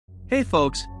Hey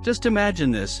folks, just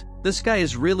imagine this. This guy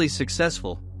is really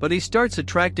successful, but he starts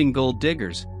attracting gold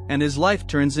diggers, and his life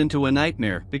turns into a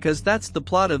nightmare because that's the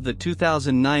plot of the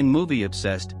 2009 movie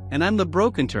Obsessed, and I'm the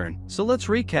broken turn, so let's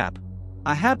recap.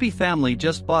 A happy family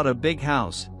just bought a big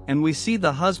house, and we see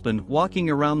the husband walking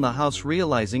around the house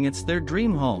realizing it's their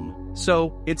dream home.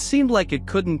 So, it seemed like it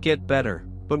couldn't get better.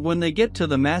 But when they get to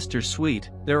the master suite,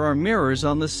 there are mirrors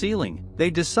on the ceiling. They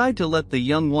decide to let the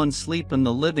young one sleep in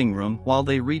the living room while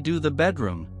they redo the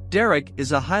bedroom. Derek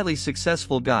is a highly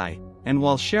successful guy, and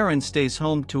while Sharon stays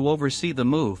home to oversee the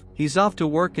move, he's off to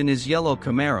work in his yellow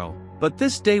Camaro. But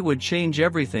this day would change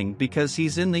everything because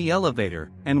he's in the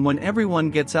elevator, and when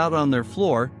everyone gets out on their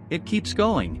floor, it keeps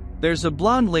going. There's a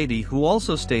blonde lady who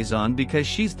also stays on because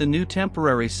she's the new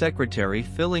temporary secretary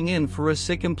filling in for a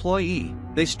sick employee.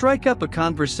 They strike up a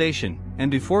conversation, and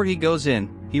before he goes in,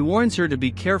 he warns her to be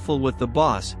careful with the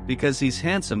boss because he's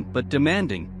handsome but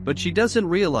demanding, but she doesn't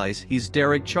realize he's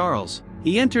Derek Charles.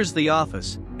 He enters the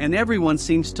office, and everyone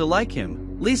seems to like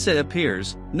him. Lisa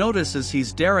appears, notices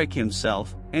he's Derek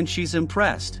himself, and she's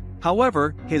impressed.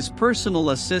 However, his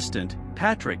personal assistant,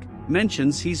 Patrick,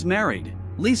 mentions he's married.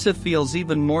 Lisa feels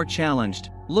even more challenged,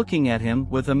 looking at him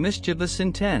with a mischievous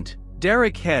intent.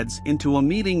 Derek heads into a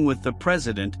meeting with the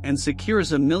president and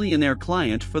secures a millionaire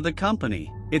client for the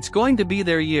company. It's going to be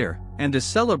their year, and to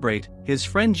celebrate, his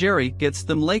friend Jerry gets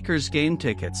them Lakers game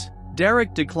tickets.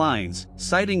 Derek declines,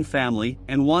 citing family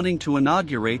and wanting to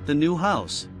inaugurate the new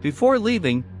house. Before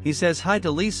leaving, he says hi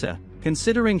to Lisa,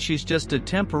 considering she's just a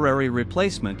temporary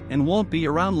replacement and won't be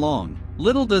around long.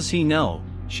 Little does he know,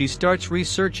 she starts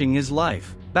researching his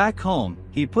life. Back home,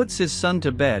 he puts his son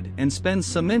to bed and spends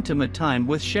some intimate time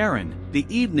with Sharon. The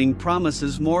evening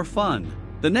promises more fun.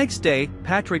 The next day,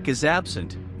 Patrick is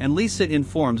absent, and Lisa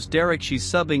informs Derek she's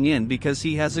subbing in because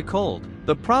he has a cold.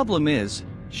 The problem is,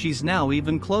 she's now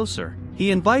even closer.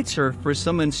 He invites her for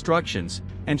some instructions,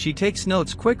 and she takes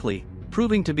notes quickly,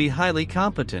 proving to be highly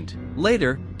competent.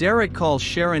 Later, Derek calls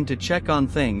Sharon to check on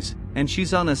things, and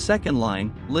she's on a second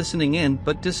line, listening in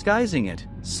but disguising it.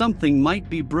 Something might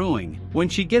be brewing. When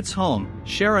she gets home,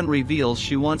 Sharon reveals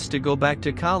she wants to go back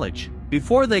to college.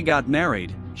 Before they got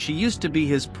married, she used to be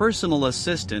his personal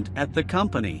assistant at the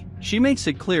company. She makes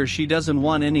it clear she doesn't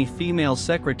want any female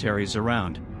secretaries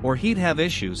around, or he'd have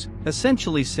issues,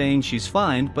 essentially saying she's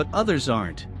fine but others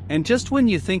aren't. And just when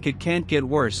you think it can't get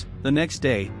worse, the next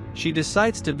day, she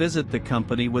decides to visit the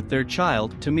company with their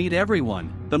child to meet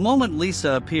everyone. The moment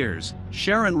Lisa appears,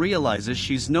 Sharon realizes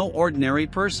she's no ordinary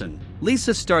person.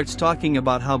 Lisa starts talking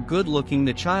about how good-looking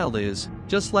the child is,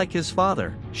 just like his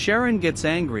father. Sharon gets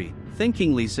angry,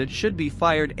 thinking Lisa should be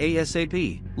fired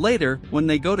ASAP. Later, when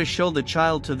they go to show the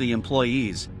child to the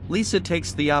employees, Lisa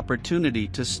takes the opportunity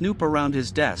to snoop around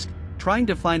his desk, trying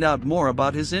to find out more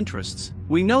about his interests.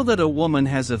 We know that a woman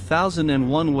has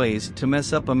 1,001 ways to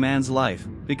mess up a man's life,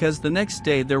 because the next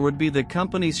day there would be the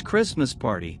company's Christmas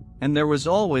party, and there was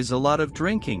always a lot of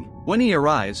drinking. When he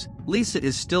arrives, Lisa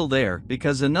is still there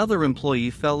because another employee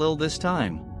fell ill this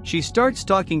time. She starts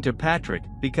talking to Patrick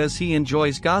because he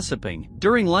enjoys gossiping.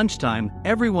 During lunchtime,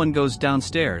 everyone goes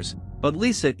downstairs, but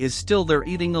Lisa is still there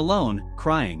eating alone,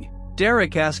 crying.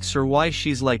 Derek asks her why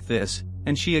she's like this,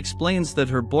 and she explains that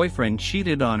her boyfriend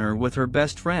cheated on her with her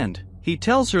best friend. He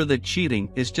tells her that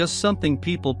cheating is just something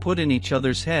people put in each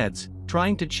other's heads,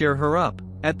 trying to cheer her up.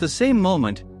 At the same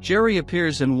moment, Jerry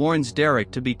appears and warns Derek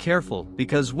to be careful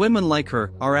because women like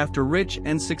her are after rich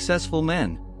and successful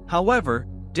men. However,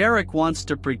 Derek wants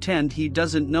to pretend he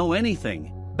doesn't know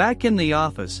anything. Back in the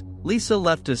office, Lisa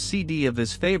left a CD of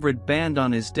his favorite band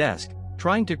on his desk,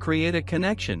 trying to create a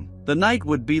connection. The night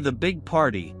would be the big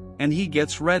party, and he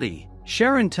gets ready.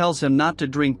 Sharon tells him not to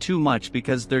drink too much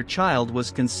because their child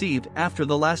was conceived after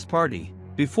the last party.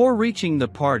 Before reaching the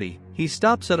party, he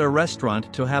stops at a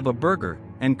restaurant to have a burger,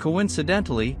 and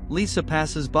coincidentally, Lisa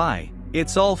passes by.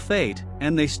 It's all fate,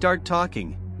 and they start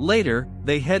talking. Later,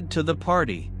 they head to the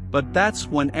party. But that's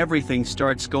when everything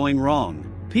starts going wrong.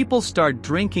 People start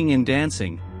drinking and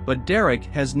dancing, but Derek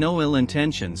has no ill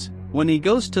intentions. When he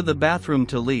goes to the bathroom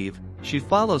to leave, she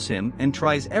follows him and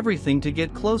tries everything to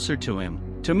get closer to him.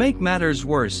 To make matters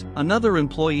worse, another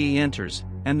employee enters,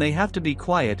 and they have to be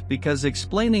quiet because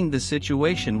explaining the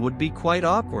situation would be quite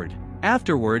awkward.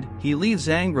 Afterward, he leaves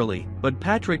angrily, but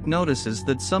Patrick notices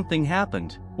that something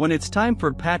happened. When it's time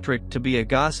for Patrick to be a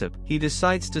gossip, he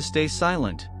decides to stay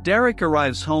silent. Derek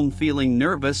arrives home feeling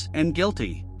nervous and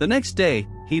guilty. The next day,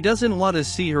 he doesn't want to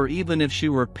see her even if she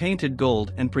were painted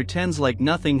gold and pretends like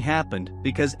nothing happened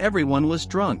because everyone was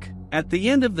drunk. At the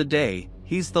end of the day,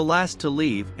 he's the last to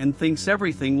leave and thinks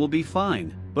everything will be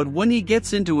fine. But when he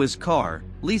gets into his car,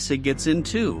 Lisa gets in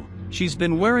too. She's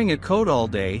been wearing a coat all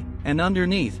day, and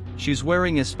underneath, she's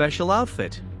wearing a special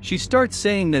outfit. She starts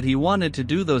saying that he wanted to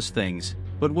do those things,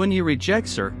 but when he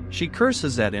rejects her, she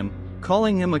curses at him,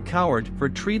 calling him a coward for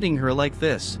treating her like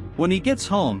this. When he gets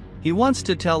home, he wants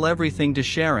to tell everything to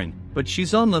Sharon, but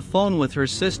she's on the phone with her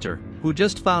sister, who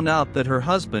just found out that her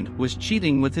husband was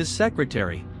cheating with his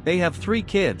secretary. They have 3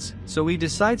 kids, so he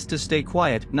decides to stay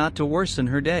quiet not to worsen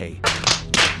her day.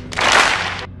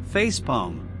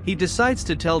 Facepalm. He decides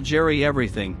to tell Jerry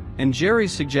everything, and Jerry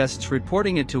suggests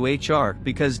reporting it to HR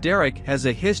because Derek has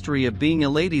a history of being a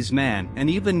ladies' man and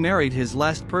even married his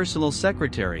last personal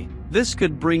secretary. This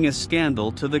could bring a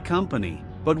scandal to the company.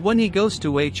 But when he goes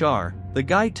to HR, the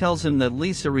guy tells him that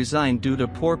Lisa resigned due to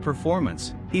poor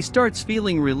performance. He starts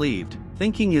feeling relieved,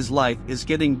 thinking his life is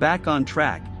getting back on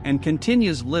track, and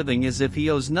continues living as if he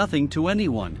owes nothing to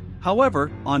anyone.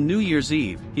 However, on New Year's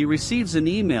Eve, he receives an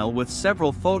email with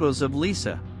several photos of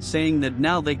Lisa, saying that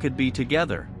now they could be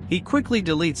together. He quickly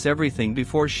deletes everything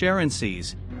before Sharon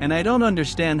sees, and I don't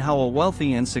understand how a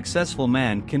wealthy and successful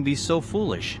man can be so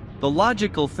foolish. The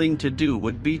logical thing to do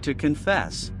would be to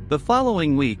confess. The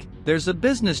following week, there's a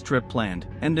business trip planned,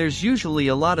 and there's usually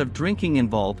a lot of drinking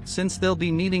involved since they'll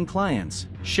be meeting clients.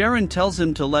 Sharon tells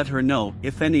him to let her know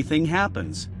if anything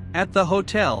happens. At the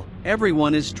hotel,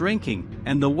 everyone is drinking,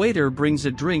 and the waiter brings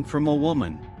a drink from a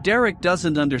woman. Derek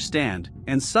doesn't understand,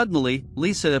 and suddenly,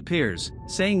 Lisa appears,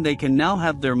 saying they can now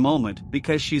have their moment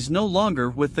because she's no longer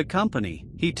with the company.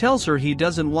 He tells her he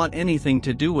doesn't want anything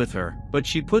to do with her, but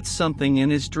she puts something in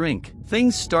his drink.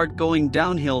 Things start going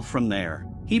downhill from there.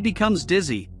 He becomes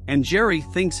dizzy, and Jerry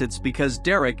thinks it's because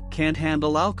Derek can't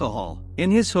handle alcohol.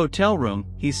 In his hotel room,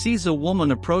 he sees a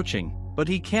woman approaching, but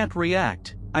he can't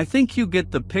react. I think you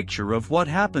get the picture of what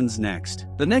happens next.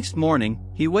 The next morning,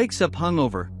 he wakes up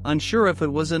hungover, unsure if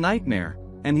it was a nightmare,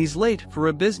 and he's late for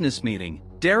a business meeting.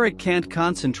 Derek can't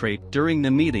concentrate during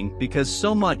the meeting because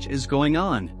so much is going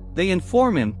on. They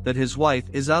inform him that his wife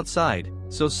is outside,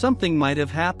 so something might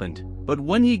have happened. But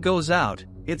when he goes out,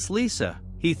 it's Lisa.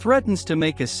 He threatens to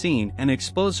make a scene and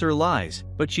expose her lies,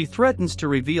 but she threatens to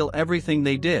reveal everything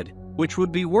they did, which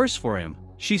would be worse for him.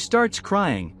 She starts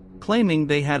crying, claiming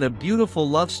they had a beautiful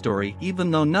love story even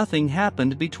though nothing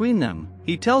happened between them.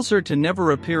 He tells her to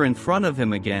never appear in front of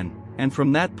him again, and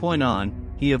from that point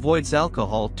on, he avoids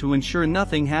alcohol to ensure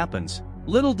nothing happens.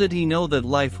 Little did he know that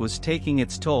life was taking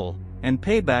its toll, and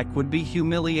payback would be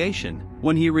humiliation.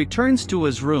 When he returns to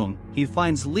his room, he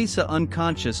finds Lisa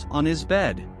unconscious on his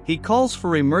bed. He calls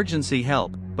for emergency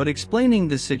help, but explaining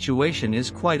the situation is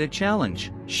quite a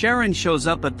challenge. Sharon shows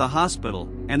up at the hospital,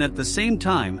 and at the same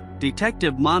time,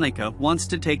 Detective Monica wants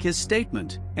to take his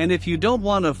statement. And if you don't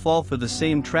want to fall for the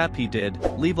same trap he did,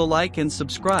 leave a like and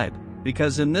subscribe,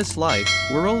 because in this life,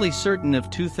 we're only certain of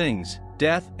 2 things,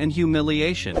 death and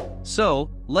humiliation. So,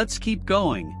 let's keep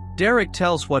going. Derek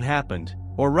tells what happened,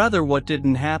 or rather what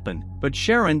didn't happen, but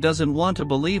Sharon doesn't want to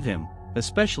believe him,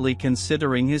 especially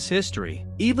considering his history.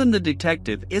 Even the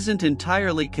detective isn't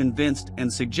entirely convinced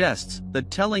and suggests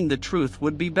that telling the truth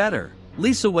would be better.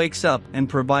 Lisa wakes up and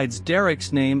provides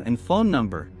Derek's name and phone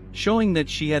number, showing that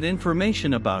she had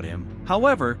information about him.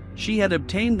 However, she had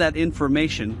obtained that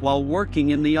information while working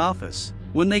in the office.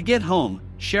 When they get home,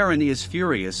 Sharon is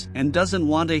furious and doesn't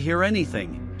want to hear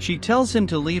anything. She tells him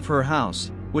to leave her house,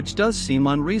 which does seem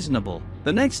unreasonable.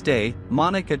 The next day,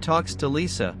 Monica talks to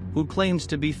Lisa, who claims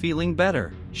to be feeling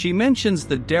better. She mentions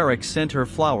that Derek sent her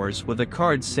flowers with a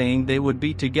card saying they would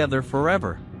be together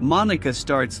forever. Monica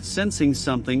starts sensing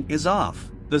something is off.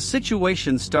 The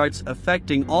situation starts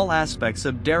affecting all aspects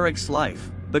of Derek's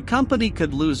life. The company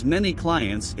could lose many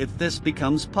clients if this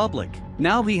becomes public.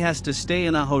 Now he has to stay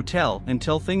in a hotel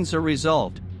until things are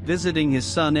resolved, visiting his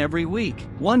son every week.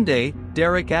 One day,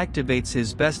 Derek activates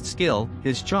his best skill,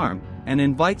 his charm, and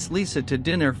invites Lisa to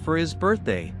dinner for his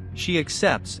birthday. She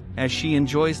accepts, as she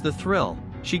enjoys the thrill.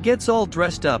 She gets all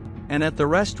dressed up, and at the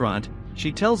restaurant,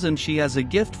 she tells him she has a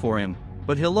gift for him,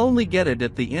 but he'll only get it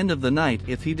at the end of the night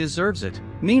if he deserves it.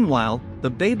 Meanwhile,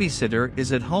 the babysitter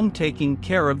is at home taking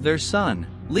care of their son.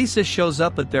 Lisa shows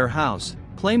up at their house,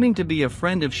 claiming to be a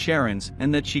friend of Sharon's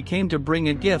and that she came to bring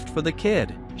a gift for the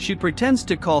kid. She pretends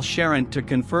to call Sharon to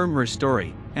confirm her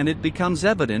story, and it becomes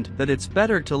evident that it's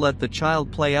better to let the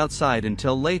child play outside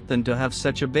until late than to have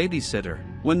such a babysitter.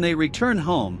 When they return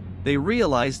home, they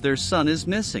realize their son is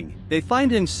missing. They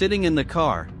find him sitting in the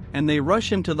car, and they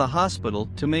rush him to the hospital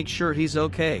to make sure he's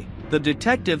okay. The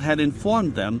detective had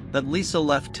informed them that Lisa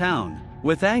left town.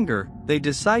 With anger, they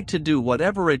decide to do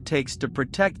whatever it takes to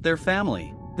protect their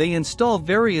family. They install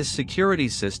various security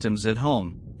systems at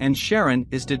home, and Sharon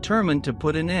is determined to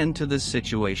put an end to this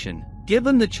situation.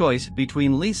 Given the choice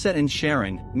between Lisa and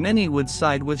Sharon, many would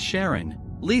side with Sharon.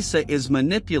 Lisa is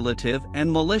manipulative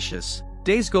and malicious.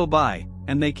 Days go by,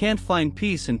 and they can't find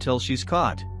peace until she's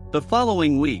caught. The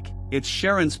following week, it's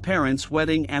Sharon's parents'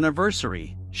 wedding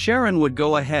anniversary. Sharon would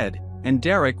go ahead, and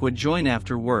Derek would join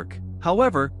after work.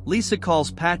 However, Lisa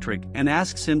calls Patrick and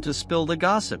asks him to spill the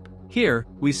gossip. Here,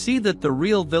 we see that the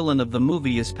real villain of the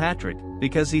movie is Patrick,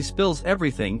 because he spills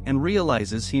everything and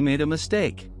realizes he made a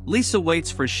mistake. Lisa waits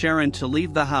for Sharon to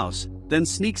leave the house, then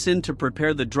sneaks in to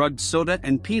prepare the drugged soda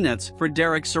and peanuts for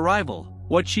Derek's arrival.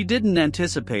 What she didn't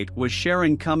anticipate was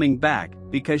Sharon coming back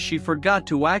because she forgot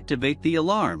to activate the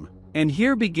alarm. And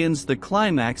here begins the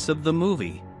climax of the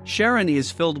movie. Sharon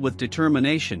is filled with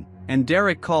determination, and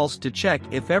Derek calls to check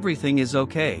if everything is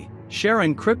okay.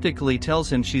 Sharon cryptically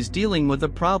tells him she's dealing with a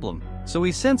problem, so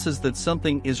he senses that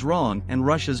something is wrong and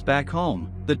rushes back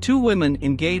home. The two women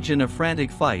engage in a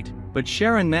frantic fight, but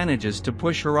Sharon manages to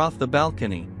push her off the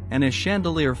balcony, and a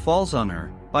chandelier falls on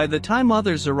her. By the time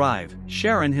others arrive,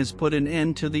 Sharon has put an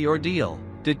end to the ordeal.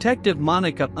 Detective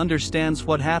Monica understands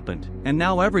what happened, and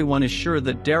now everyone is sure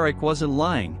that Derek wasn't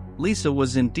lying. Lisa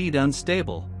was indeed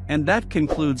unstable. And that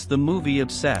concludes the movie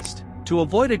Obsessed. To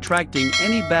avoid attracting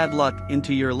any bad luck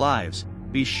into your lives,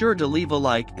 be sure to leave a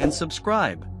like and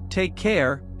subscribe. Take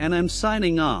care, and I'm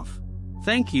signing off.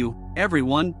 Thank you,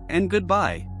 everyone, and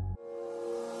goodbye.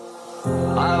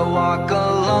 I walk a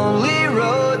lonely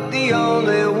road, the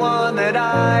only one that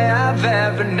I have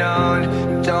ever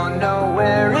known. Don't know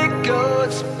where it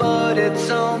goes, but it's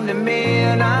home to me,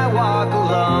 and I